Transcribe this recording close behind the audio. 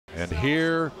And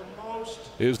here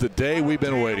is the day we've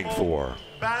been waiting for.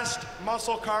 Best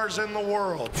muscle cars in the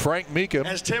world. Frank Mecum,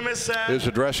 as Tim has said, is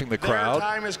addressing the crowd. Their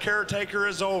time as caretaker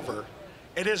is over.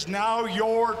 It is now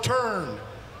your turn.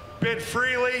 Bid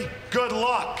freely. Good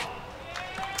luck.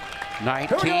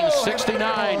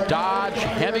 1969 Dodge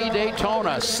Hemi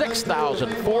Daytona,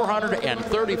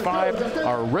 6,435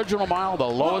 original mile, the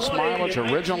lowest mileage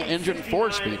original engine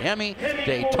 4-speed Hemi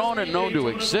Daytona known to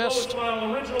exist.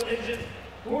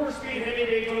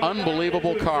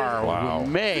 Unbelievable car. Wow. We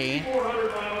may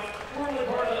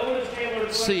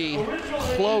see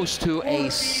close to a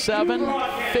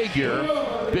 7-figure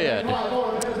bid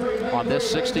on this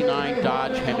 69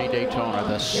 Dodge Hemi Daytona,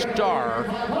 the star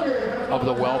of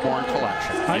the Wellborn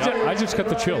Collection. I just got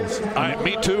the chills.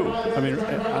 Me too. I mean,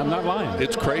 I'm not lying.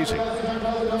 It's crazy.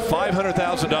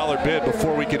 $500,000 bid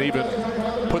before we can even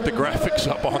put the graphics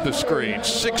up on the screen.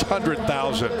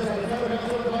 $600,000.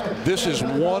 This is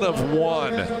one of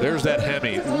one. There's that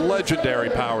Hemi,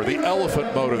 legendary power, the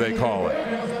elephant motor they call it.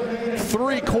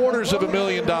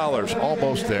 $750,000,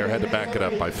 almost there. Had to back it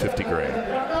up by 50 grand.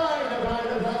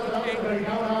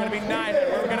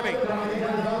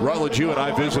 Rutledge, you and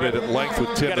I visited at length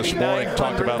with Tim this morning,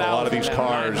 talked about a lot of these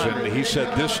cars, and he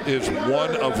said this is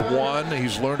one of one.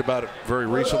 He's learned about it very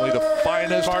recently. The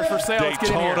finest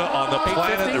Daytona on the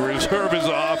planet. The reserve is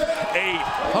off.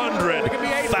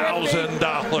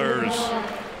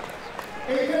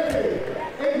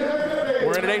 $800,000.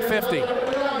 We're in at $850.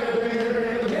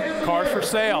 Cars for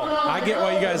sale. I get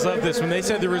why you guys love this. When they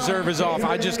said the reserve is off,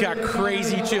 I just got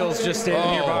crazy chills just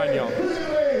standing here behind y'all.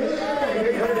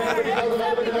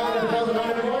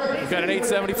 We've got an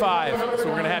 875, so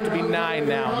we're going to have to be 9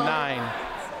 now.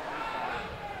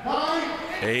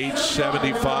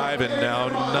 875 and now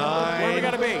 900. Where we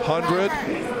got to be?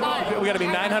 We got to be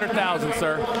 900,000,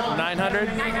 sir. 900.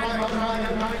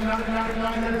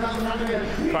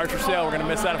 Cars for sale. We're going to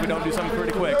miss that if we don't do something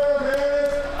pretty quick.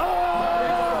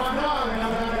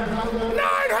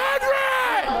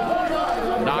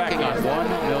 900! Knocking on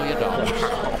 $1 million.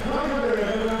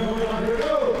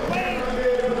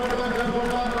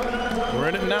 We're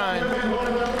in at 9.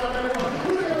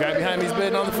 The guy behind me's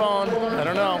bidding on the phone. I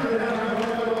don't know.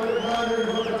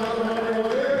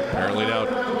 Apparently now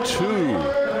 2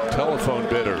 telephone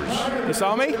bidders. You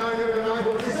saw me?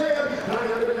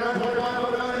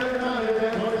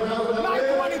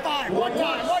 925. One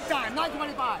time.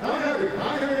 925.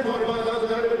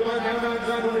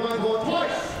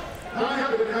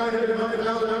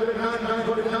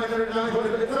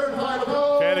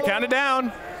 Okay, they count it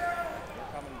down.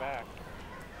 Coming back.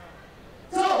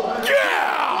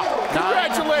 Yeah!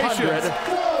 Congratulations!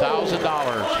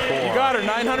 $900,000 for you got her,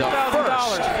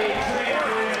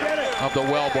 $900,000 of the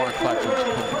Wellborn Collection.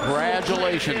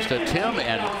 Congratulations to Tim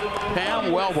and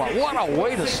Pam Wellborn. What a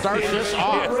way to start this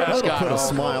off. That'll put a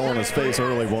smile on his face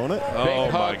early, won't it? Oh,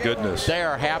 my goodness. They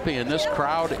are happy, and this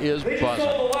crowd is buzzing.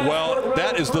 Well,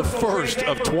 that is the first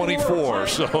of 24,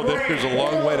 so there's a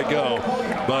long way to go.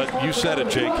 But you said it,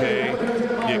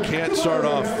 JK. You can't start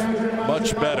off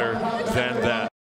much better than that.